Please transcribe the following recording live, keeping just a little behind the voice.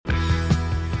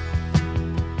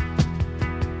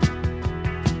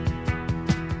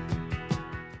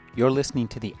You're listening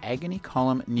to the Agony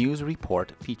Column News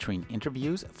Report featuring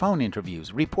interviews, phone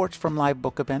interviews, reports from live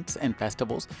book events and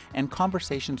festivals, and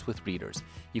conversations with readers.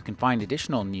 You can find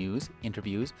additional news,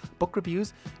 interviews, book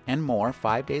reviews, and more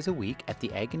 5 days a week at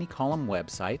the Agony Column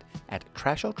website at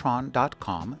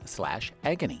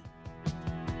trashotron.com/agony.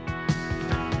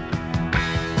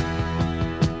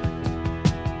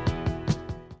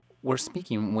 We're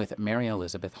speaking with Mary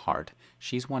Elizabeth Hart.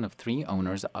 She's one of 3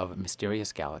 owners of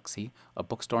Mysterious Galaxy, a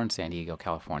bookstore in San Diego,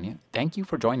 California. Thank you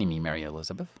for joining me, Mary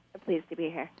Elizabeth. Pleased to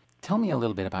be here. Tell me a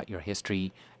little bit about your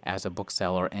history as a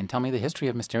bookseller, and tell me the history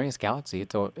of Mysterious Galaxy.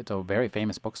 It's a very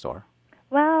famous bookstore.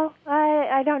 Well,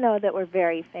 I don't know that we're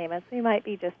very famous. We might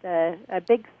be just a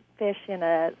big fish in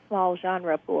a small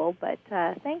genre pool, but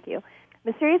thank you.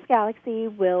 Mysterious Galaxy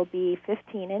will be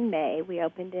 15 in May. We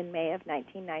opened in May of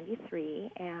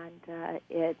 1993, and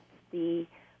it's the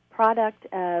product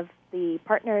of the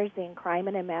partners in Crime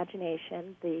and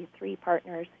Imagination, the 3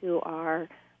 partners who are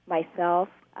myself.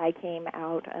 I came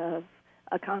out of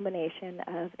a combination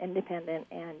of independent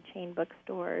and chain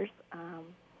bookstores.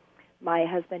 My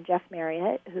husband, Jeff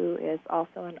Marriott, who is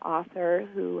also an author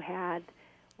who had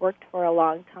worked for a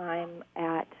long time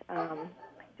at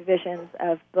divisions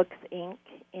of Books, Inc.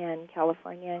 in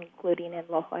California, including in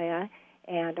La Jolla,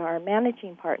 and our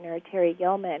managing partner, Terry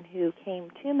Gilman, who came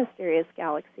to Mysterious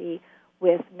Galaxy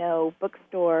with no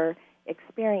bookstore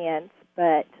experience,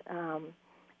 but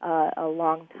a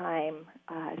long-time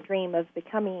dream of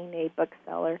becoming a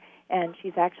bookseller. And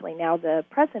she's actually now the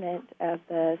president of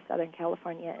the Southern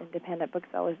California Independent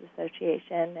Booksellers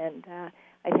Association, and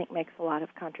I think makes a lot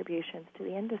of contributions to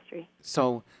the industry.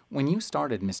 So when you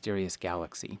started Mysterious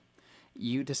Galaxy,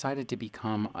 you decided to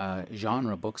become a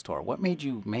genre bookstore. What made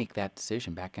you make that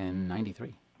decision back in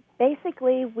 93?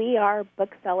 Basically, we are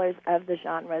booksellers of the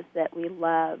genres that we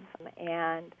love,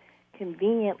 and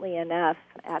conveniently enough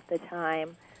at the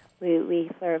time, we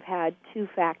sort of had 2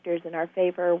 factors in our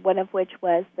favor, one of which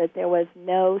was that there was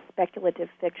no speculative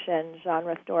fiction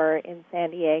genre store in San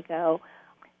Diego.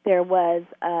 There was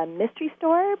a mystery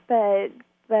store, but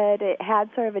it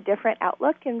had sort of a different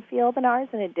outlook and feel than ours,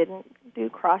 and it didn't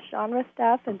do cross-genre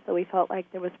stuff, and so we felt like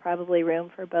there was probably room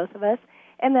for both of us.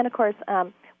 And then, of course,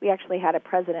 we actually had a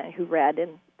president who read,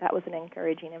 and that was an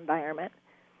encouraging environment.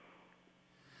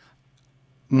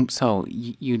 So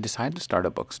you decided to start a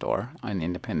bookstore, an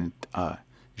independent,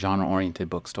 genre-oriented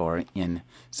bookstore in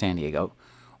San Diego.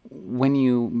 When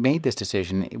you made this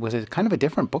decision, it was a kind of a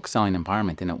different bookselling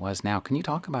environment than it was now. Can you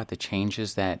talk about the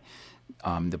changes that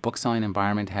the bookselling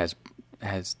environment has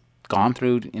gone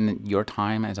through in your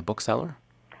time as a bookseller?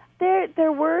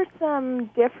 There were some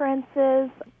differences.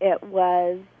 It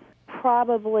was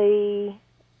probably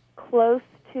close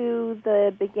to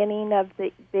the beginning of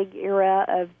the big era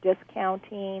of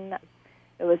discounting.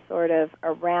 It was sort of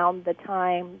around the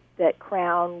time that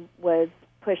Crown was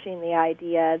pushing the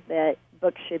idea that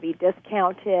books should be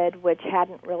discounted, which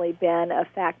hadn't really been a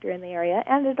factor in the area.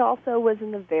 And it also was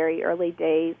in the very early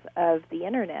days of the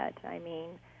Internet. I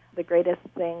mean, the greatest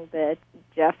thing that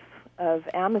Jeff of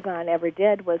Amazon ever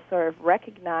did was sort of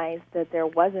recognize that there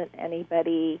wasn't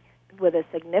anybody with a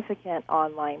significant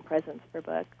online presence for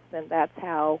books, and that's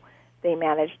how they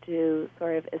managed to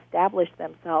sort of establish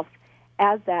themselves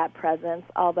as that presence,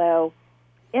 although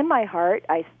in my heart,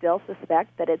 I still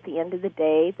suspect that at the end of the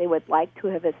day, they would like to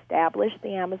have established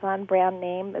the Amazon brand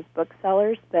name as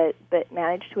booksellers, but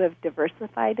managed to have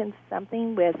diversified into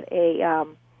something with a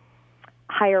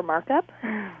higher markup.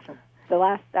 The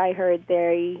last I heard,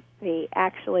 they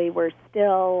actually were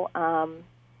still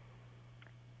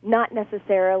not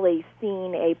necessarily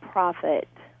seeing a profit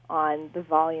on the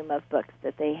volume of books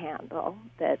that they handle,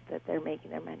 that they're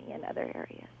making their money in other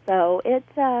areas. So it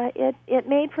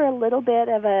made for a little bit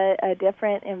of a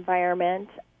different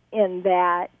environment in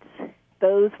that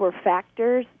those were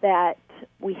factors that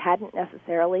we hadn't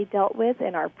necessarily dealt with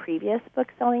in our previous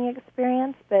book-selling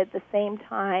experience, but at the same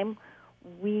time,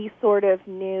 we sort of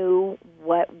knew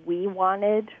what we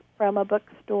wanted from a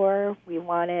bookstore. We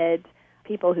wanted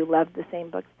people who loved the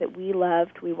same books that we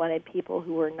loved. We wanted people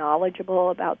who were knowledgeable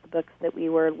about the books that we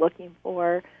were looking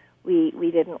for.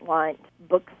 We didn't want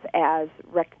books as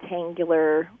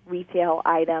rectangular retail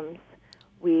items.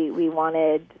 We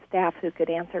wanted staff who could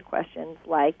answer questions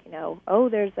like,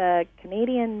 there's a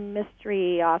Canadian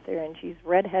mystery author and she's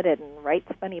redheaded and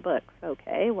writes funny books.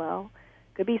 Okay, well,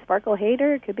 could be Sparkle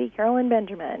Hayter, it could be Carolyn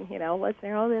Benjamin. Let's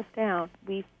narrow this down.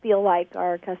 We feel like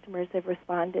our customers have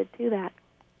responded to that.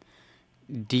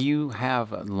 Do you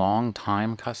have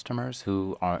long-time customers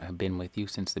who have been with you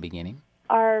since the beginning?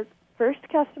 Our first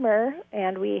customer,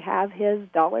 and we have his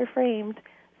dollar framed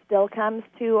still comes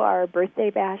to our birthday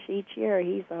bash each year.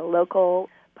 He's a local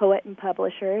poet and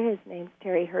publisher. His name's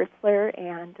Terry Hertzler,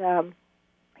 and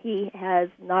he has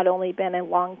not only been a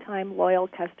longtime loyal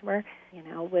customer,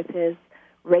 with his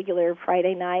regular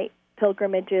Friday night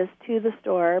pilgrimages to the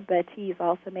store, but he's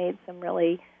also made some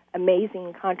really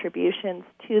amazing contributions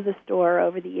to the store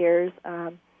over the years.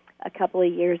 A couple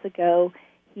of years ago,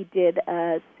 he did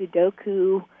a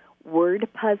Sudoku word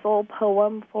puzzle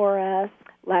poem for us.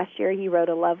 Last year, he wrote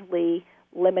and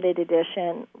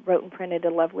printed a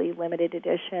lovely limited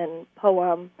edition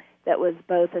poem that was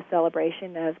both a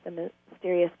celebration of the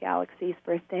Mysterious Galaxy's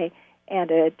birthday and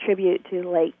a tribute to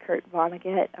late Kurt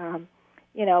Vonnegut.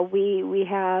 We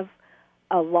have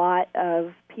a lot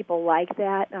of people like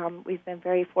that. We've been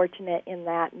very fortunate in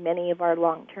that many of our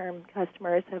long-term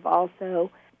customers have also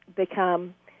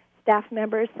become staff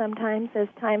members sometimes as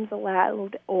time's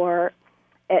allowed, or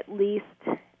at least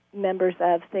members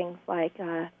of things like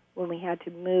when we had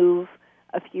to move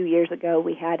a few years ago,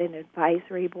 we had an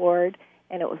advisory board,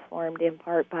 and it was formed in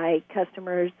part by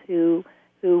customers who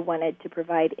wanted to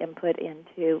provide input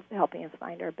into helping us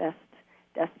find our best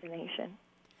destination.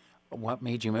 What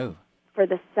made you move? For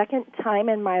the second time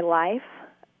in my life,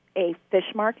 a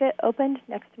fish market opened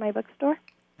next to my bookstore.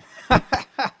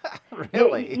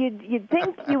 Really? You'd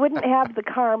think you wouldn't have the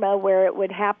karma where it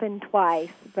would happen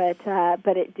twice, but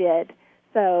it did.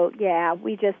 So yeah,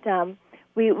 we just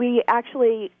we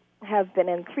actually have been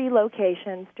in 3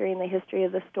 locations during the history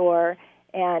of the store,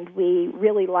 and we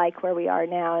really like where we are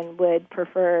now and would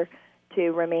prefer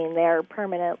to remain there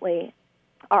permanently.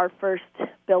 Our first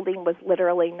building was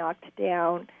literally knocked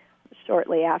down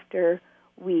shortly after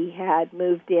we had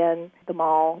moved in. The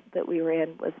mall that we were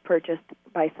in was purchased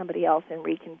by somebody else and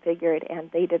reconfigured,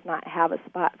 and they did not have a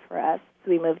spot for us.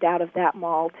 So we moved out of that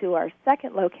mall to our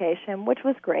second location, which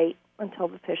was great until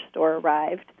the fish store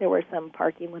arrived. There were some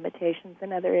parking limitations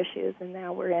and other issues, and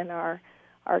now we're in our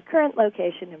current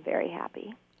location and very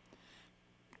happy.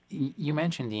 You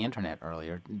mentioned the internet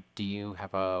earlier. Do you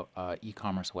have a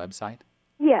e-commerce website?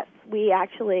 Yes, we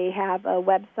actually have a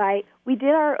website. We did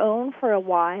our own for a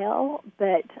while,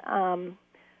 but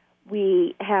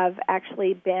we have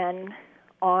actually been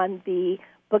on the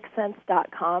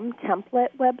booksense.com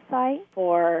template website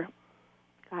for,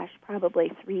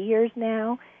 probably 3 years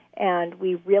now, and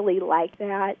we really like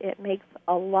that. It makes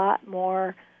a lot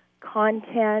more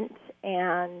content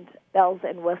and bells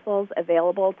and whistles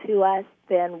available to us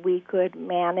than we could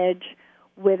manage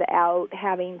without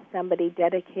having somebody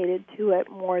dedicated to it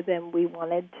more than we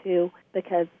wanted to,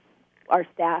 because our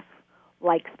staff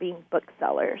likes being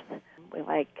booksellers. We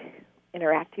like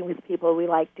interacting with people. We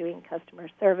like doing customer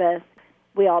service.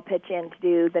 We all pitch in to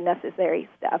do the necessary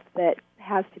stuff that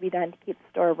has to be done to keep the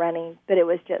store running, but it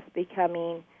was just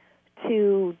becoming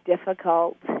too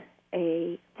difficult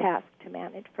a task to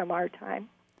manage from our time.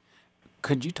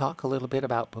 Could you talk a little bit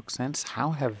about BookSense?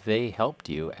 How have they helped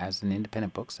you as an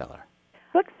independent bookseller?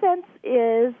 BookSense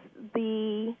is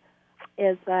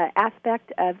an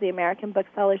aspect of the American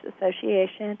Booksellers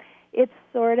Association. It's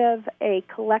sort of a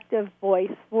collective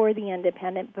voice for the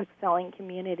independent bookselling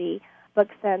community.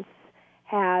 BookSense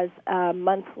has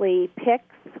monthly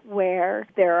picks where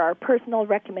there are personal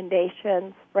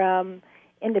recommendations from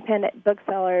independent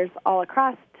booksellers all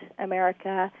across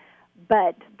America,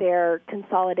 but they're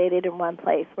consolidated in one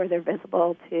place where they're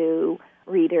visible to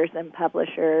readers and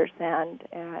publishers, and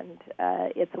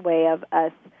it's a way of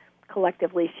us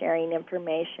collectively sharing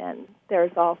information.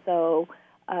 There's also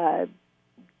a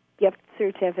gift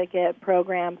certificate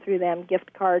program through them,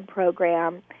 gift card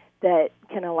program, that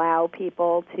can allow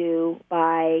people to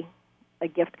buy a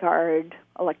gift card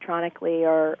electronically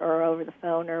or over the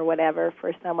phone or whatever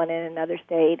for someone in another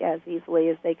state as easily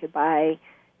as they could buy,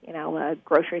 a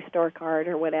grocery store card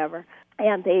or whatever.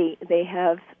 And they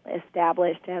have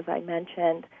established, as I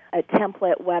mentioned, a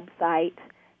template website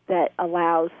that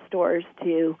allows stores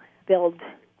to build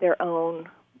their own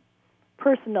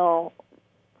personal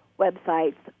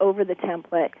websites over the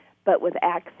template, but with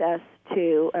access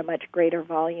to a much greater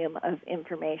volume of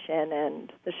information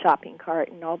and the shopping cart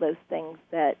and all those things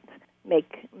that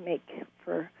make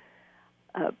for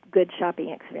a good shopping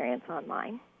experience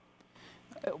online.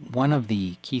 One of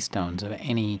the keystones of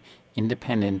any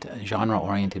independent,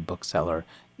 genre-oriented bookseller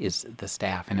is the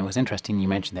staff. And it was interesting you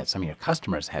mentioned that some of your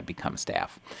customers had become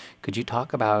staff. Could you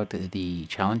talk about the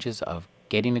challenges of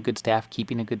getting a good staff,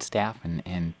 keeping a good staff,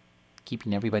 and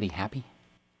keeping everybody happy?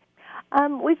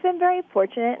 We've been very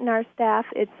fortunate in our staff.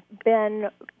 It's been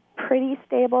pretty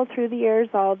stable through the years,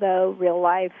 although real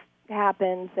life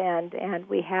happens, and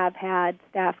we have had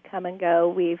staff come and go.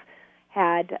 We've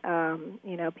had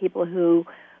people who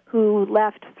who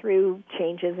left through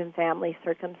changes in family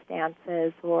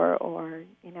circumstances or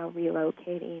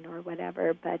relocating or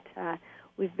whatever. But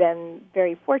we've been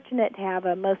very fortunate to have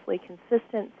a mostly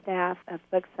consistent staff of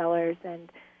booksellers,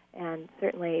 and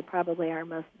certainly probably our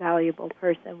most valuable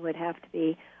person would have to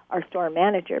be our store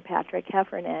manager, Patrick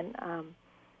Heffernan.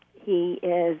 He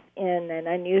is in an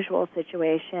unusual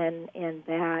situation in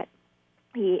that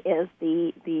he is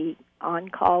the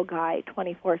on-call guy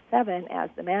 24/7 as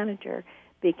the manager,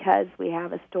 because we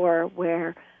have a store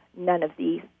where none of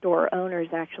the store owners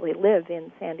actually live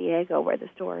in San Diego where the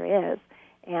store is.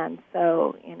 And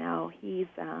so, he's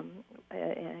an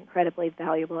incredibly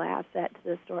valuable asset to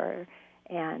the store,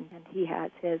 and he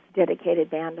has his dedicated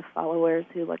band of followers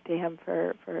who look to him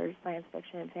for science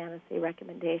fiction and fantasy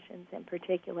recommendations in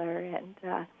particular.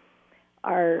 And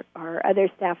our other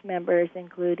staff members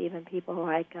include even people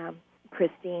like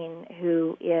Christine,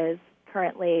 who is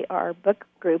currently our book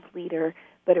group leader,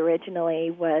 but originally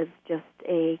was just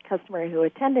a customer who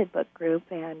attended book group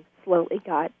and slowly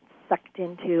got sucked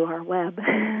into our web.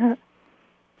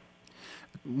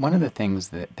 One of the things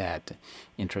that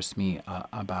interests me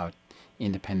about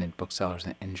independent booksellers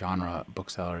and genre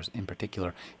booksellers in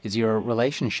particular is your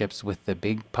relationships with the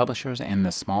big publishers and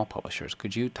the small publishers.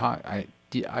 Could you talk?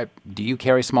 Do you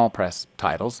carry small press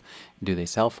titles? Do they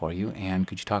sell for you? And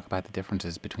could you talk about the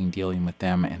differences between dealing with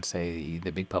them and, say,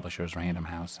 the big publishers, Random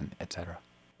House, and et cetera?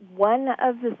 One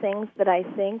of the things that I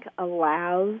think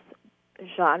allows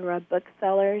genre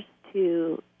booksellers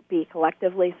to be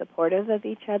collectively supportive of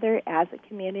each other as a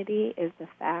community is the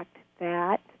fact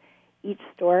that each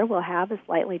store will have a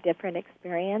slightly different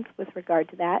experience with regard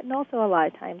to that, and also a lot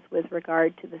of times with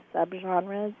regard to the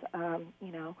subgenres.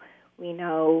 We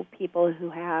know people who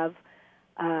have,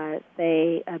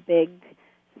 say, a big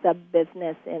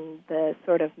sub-business in the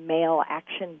sort of male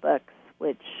action books,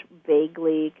 which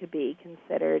vaguely could be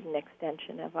considered an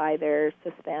extension of either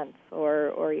suspense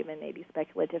or even maybe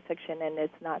speculative fiction, and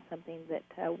it's not something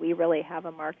that we really have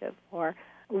a market for.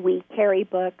 We carry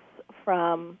books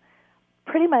from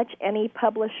pretty much any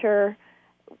publisher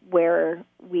where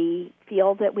we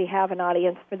feel that we have an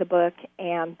audience for the book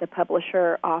and the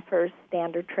publisher offers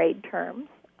standard trade terms,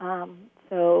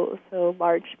 so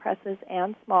large presses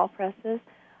and small presses.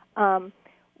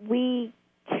 We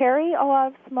carry a lot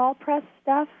of small press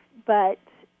stuff, but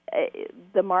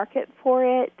the market for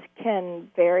it can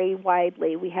vary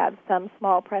widely. We have some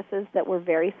small presses that we're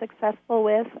very successful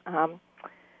with.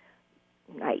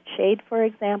 Nightshade, for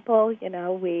example,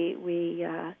 we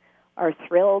are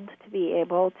thrilled to be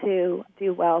able to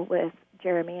do well with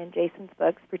Jeremy and Jason's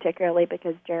books, particularly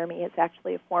because Jeremy is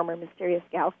actually a former Mysterious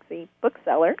Galaxy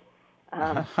bookseller.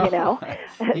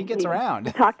 He gets around.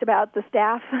 Talked about the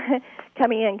staff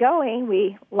coming and going.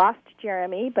 We lost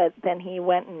Jeremy, but then he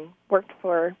went and worked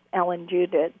for Ellen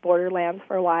Jude at Borderlands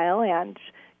for a while and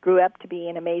grew up to be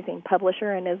an amazing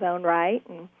publisher in his own right.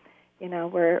 And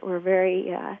we're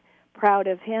very proud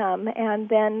of him. And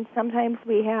then sometimes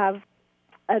we have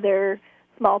other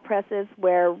small presses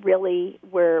where really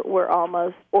we're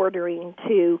almost ordering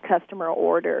to customer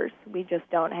orders. We just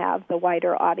don't have the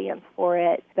wider audience for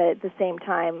it. But at the same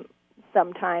time,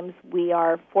 sometimes we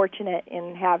are fortunate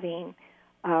in having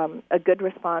a good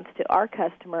response to our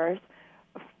customers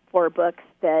for books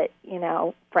that,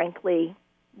 frankly,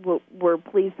 we're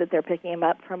pleased that they're picking them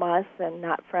up from us and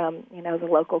not from, the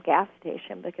local gas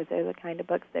station, because they're the kind of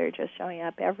books that are just showing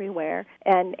up everywhere.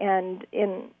 And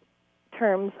in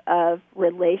terms of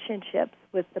relationships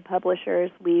with the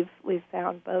publishers, we've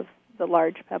found both the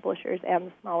large publishers and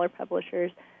the smaller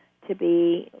publishers to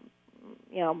be,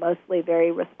 mostly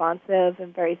very responsive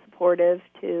and very supportive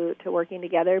to working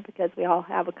together, because we all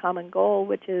have a common goal,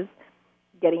 which is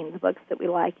getting the books that we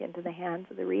like into the hands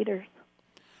of the readers.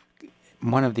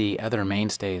 One of the other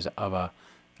mainstays of a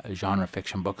genre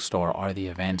fiction bookstore are the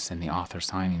events and the author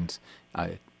signings.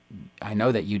 I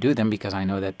know that you do them because I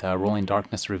know that Rolling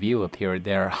Darkness Review appeared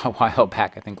there a while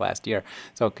back, I think last year.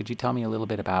 So could you tell me a little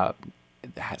bit about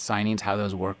signings, how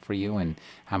those work for you, and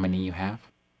how many you have?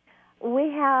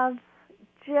 We have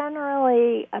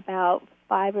generally about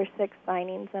 5 or 6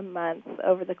 signings a month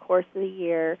over the course of the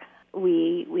year.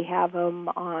 We have them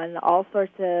on all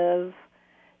sorts of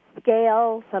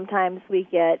scale. Sometimes we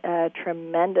get a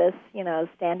tremendous,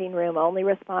 standing room only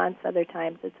response. Other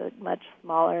times it's a much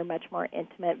smaller, much more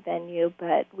intimate venue,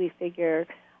 but we figure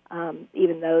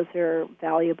even those are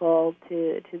valuable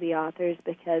to the authors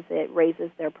because it raises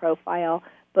their profile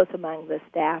both among the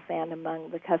staff and among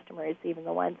the customers, even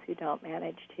the ones who don't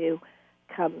manage to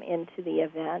come into the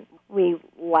event. We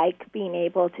like being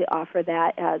able to offer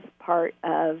that as part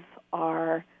of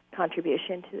our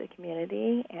contribution to the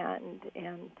community and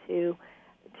to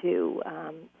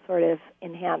sort of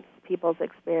enhance people's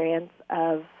experience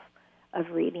of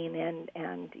reading,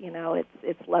 and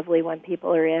it's lovely when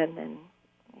people are in, and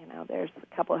there's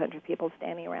a couple hundred people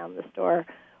standing around the store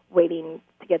waiting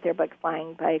to get their books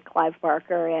signed by Clive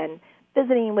Barker, and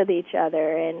visiting with each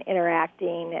other and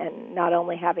interacting, and not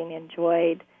only having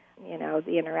enjoyed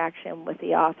the interaction with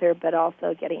the author, but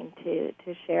also getting to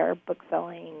share book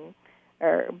selling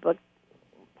or books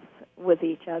with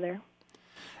each other.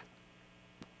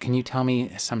 Can you tell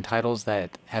me some titles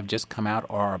that have just come out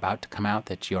or are about to come out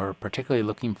that you're particularly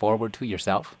looking forward to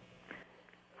yourself?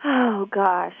 Oh,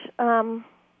 gosh.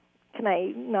 Can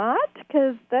I not?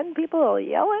 Because then people will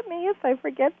yell at me if I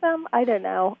forget them. I don't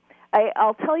know.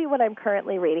 I'll tell you what I'm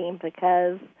currently reading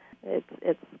because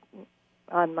it's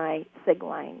on my SIG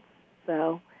line.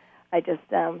 So I just,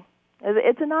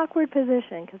 it's an awkward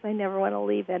position because I never want to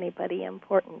leave anybody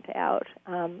important out.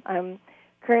 I'm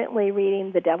currently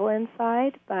reading The Devil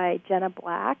Inside by Jenna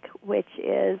Black, which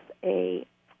is a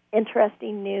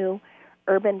interesting new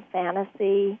urban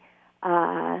fantasy,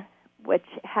 which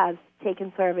has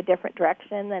taken sort of a different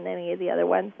direction than any of the other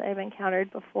ones I've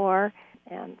encountered before,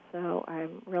 and so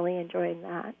I'm really enjoying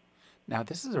that. Now,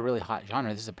 this is a really hot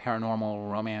genre. This is a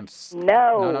paranormal romance.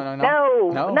 No. No.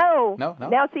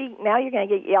 Now, see, now you're going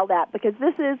to get yelled at because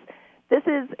this is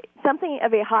something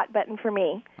of a hot button for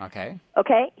me. Okay.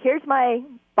 Okay, here's my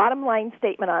bottom line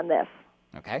statement on this.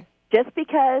 Okay. Just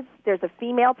because there's a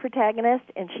female protagonist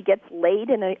and she gets laid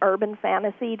in an urban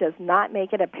fantasy does not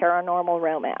make it a paranormal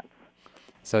romance.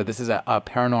 So this is a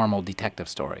paranormal detective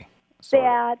story.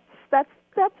 That's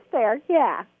fair.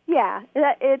 Yeah.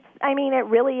 It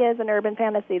really is an urban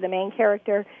fantasy. The main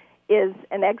character is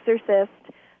an exorcist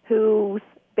who's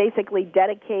basically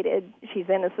dedicated. She's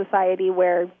in a society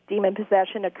where demon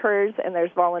possession occurs, and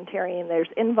there's voluntary and there's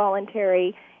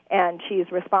involuntary, and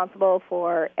she's responsible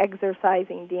for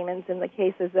exorcising demons in the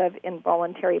cases of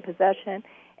involuntary possession.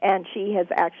 And she has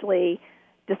actually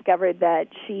discovered that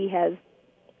she has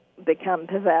become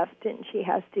possessed, and she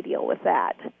has to deal with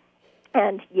that.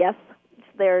 And yes,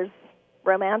 there's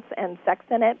romance and sex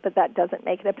in it, but that doesn't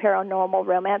make it a paranormal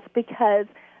romance because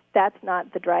that's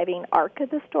not the driving arc of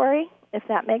the story, if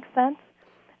that makes sense.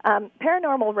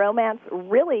 Paranormal romance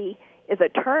really is a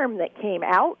term that came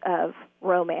out of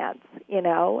romance.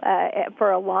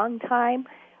 For a long time,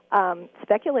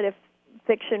 speculative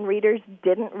fiction readers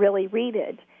didn't really read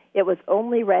it. It was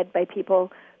only read by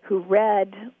people who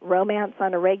read romance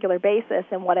on a regular basis,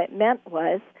 and what it meant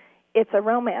was it's a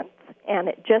romance, and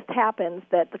it just happens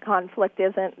that the conflict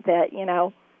isn't that,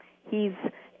 he's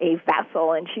a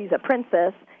vassal and she's a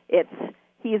princess. It's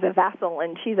he's a vassal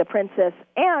and she's a princess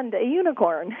and a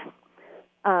unicorn.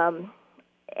 And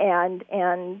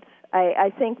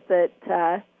I think that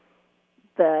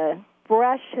the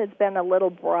brush has been a little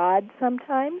broad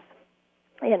sometimes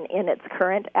in its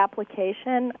current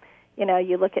application.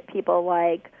 You look at people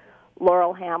like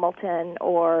Laurel Hamilton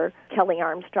or Kelly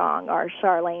Armstrong or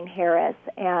Charlaine Harris,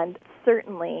 and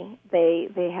certainly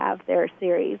they have their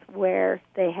series where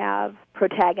they have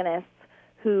protagonists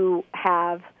who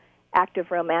have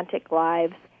active romantic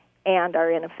lives and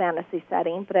are in a fantasy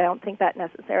setting, but I don't think that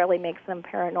necessarily makes them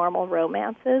paranormal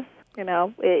romances.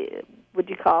 Would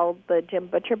you call the Jim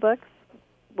Butcher books,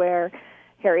 where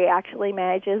Harry actually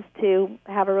manages to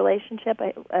have a relationship,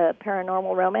 a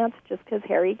paranormal romance, just because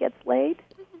Harry gets laid?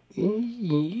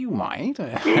 You might.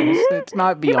 It's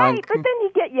not beyond... You might, but then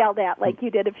you get yelled at like you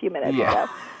did a few minutes ago.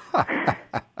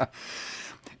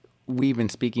 We've been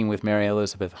speaking with Mary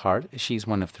Elizabeth Hart. She's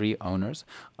one of 3 owners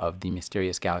of the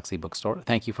Mysterious Galaxy Bookstore.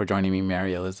 Thank you for joining me,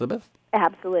 Mary Elizabeth.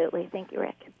 Absolutely. Thank you,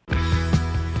 Rick.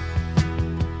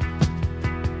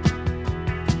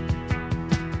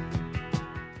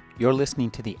 You're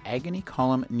listening to the Agony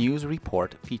Column News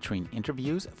Report, featuring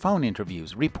interviews, phone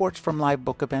interviews, reports from live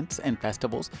book events and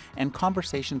festivals, and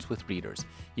conversations with readers.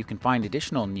 You can find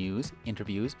additional news,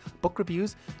 interviews, book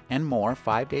reviews, and more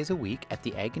 5 days a week at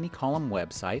the Agony Column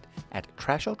website at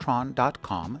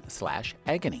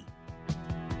trashotron.com/agony.